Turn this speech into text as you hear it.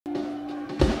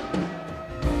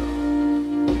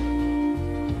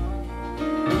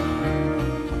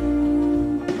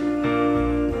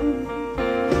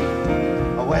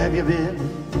have you been,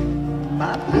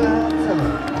 my blue-eyed son?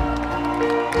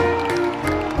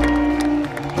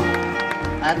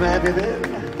 And where have you been,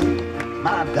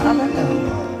 my darling young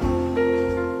one?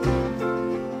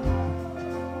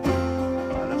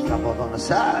 Well, I've stumbled on the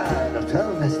side of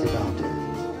 12 misty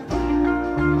mountains.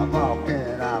 I'm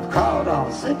walking, I've crawled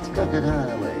on 6 crooked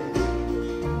highways,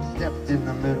 stepped in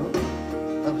the middle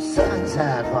of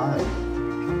Sunnyside Park.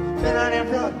 Been on your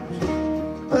front,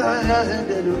 well, it doesn't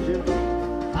do you.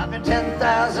 I've been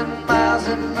 10,000 miles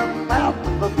in the mouth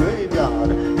of a graveyard,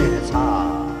 and it's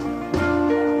hard.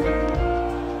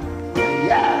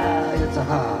 Yeah, it's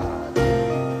hard.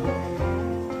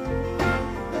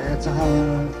 It's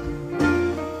hard.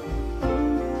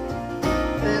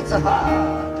 It's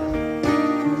hard.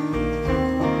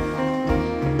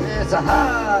 It's a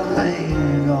hard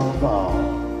thing gonna fall.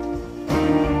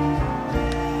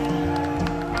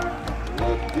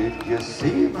 What did you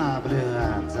see, my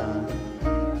blue-eyed son?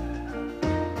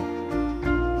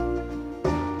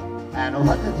 And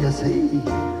what did you see,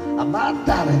 my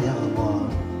darling young one?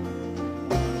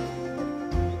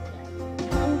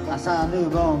 I saw a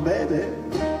newborn baby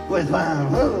with fine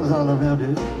clothes all around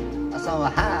it. I saw a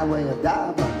highway of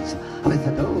diamonds with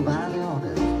nobody on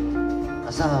it. I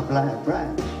saw a black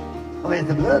branch with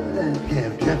the blood that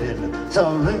kept dripping.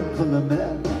 Saw a room full of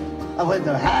men with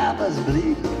their hammers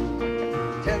bleeding.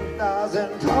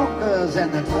 10,000 talkers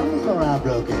and the tongues were all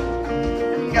broken.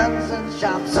 Guns and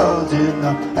sharp swords in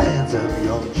the hands of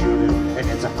young children, and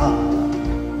it's hard.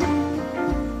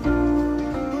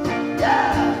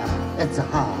 Yeah, it's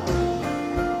hard.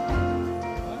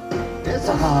 It's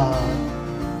hard.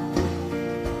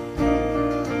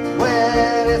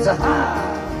 Well, it's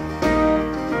hard.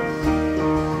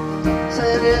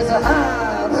 Said it's a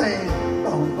hard thing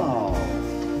on fall.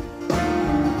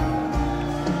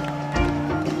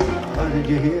 What did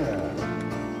you hear,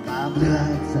 my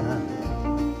blue-eyed son?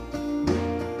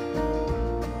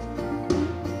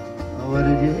 What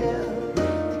did you hear,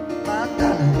 my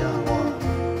darling young one?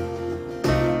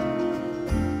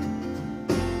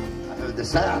 I heard the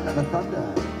sound of the thunder,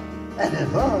 and it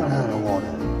roared out a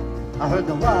warning. I heard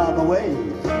the wild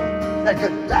waves that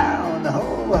could down the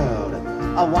whole world.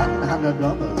 100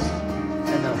 drummers,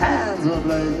 and their hands were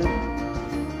blazing.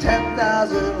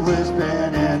 10,000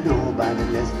 whispering, and nobody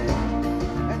listening.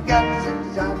 And guns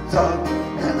and shots up,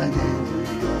 and I gave you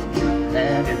your cue.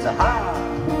 And it's a hard.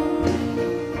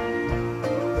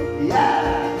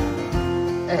 Yeah,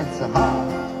 it's a hard.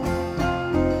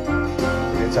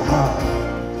 It's a hard.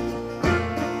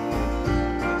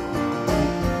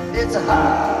 It's a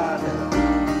hard.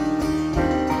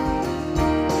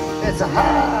 It's a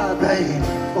hard rain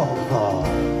for fall.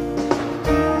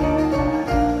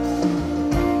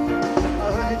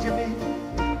 Who did you meet,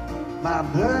 my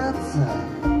blood son?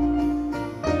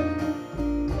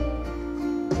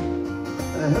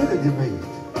 Who did you meet,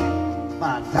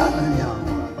 my darling young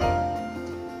one?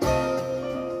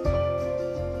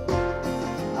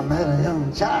 I met a young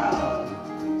child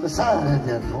beside a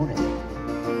dead pony.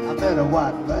 I met a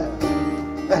white man,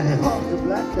 and he walked a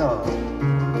black dog.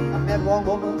 I met one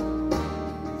woman,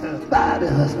 her body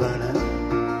was burning.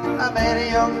 I met a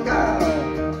young girl,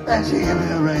 and she gave me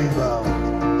a rainbow.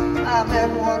 I met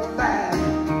one man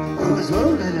who was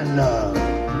wounded in love.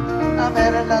 I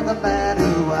met another man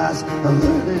who was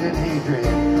wounded in hatred.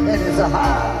 And it's a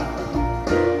hard.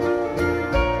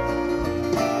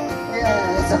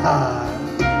 Yeah, it's a hard.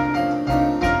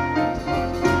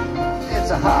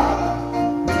 It's a hard.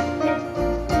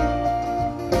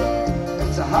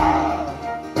 It's a hard.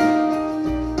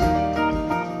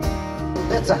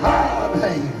 It's a hard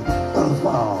thing to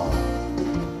fall.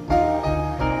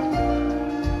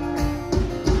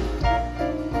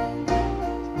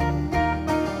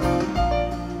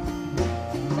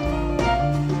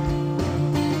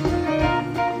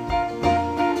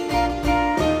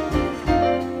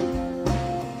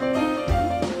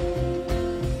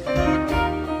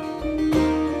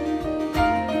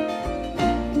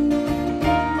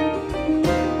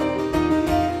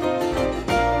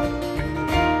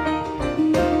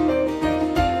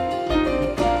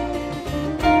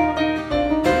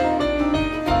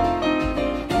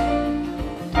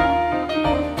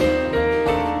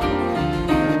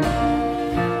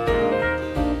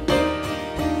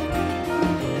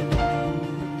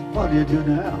 What do you do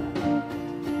now,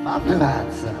 my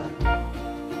blue-eyed son?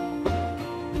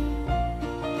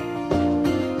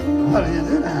 What do you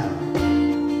do now,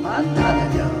 my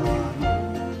darling young one?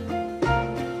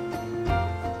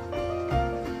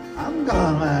 I'm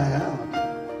going back out,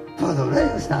 for the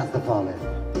rain starts to fall in.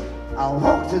 I'll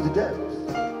walk to the depths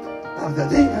of the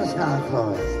deepest dark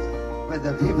forest, where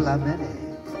the people are many,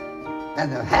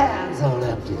 and their hands all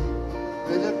empty.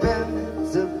 With the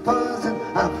pyramids of poison,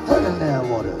 I'm flooding their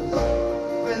waters.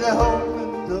 With the hope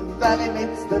in the valley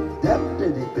meets the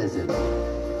deputy prison,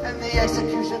 and the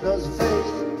executioner's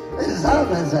face is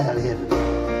always alien.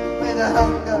 Where the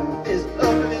hunger is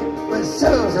ugly, where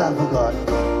souls are forgotten,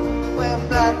 where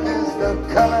black is the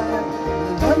color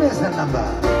and none is the number.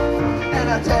 And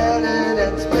I tell it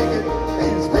and speak it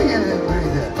and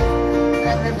breathe it,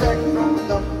 and reflect from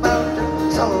the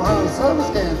mountain so our souls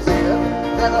can see it.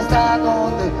 Then I stand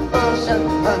on the ocean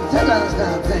until I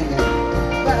start thinking.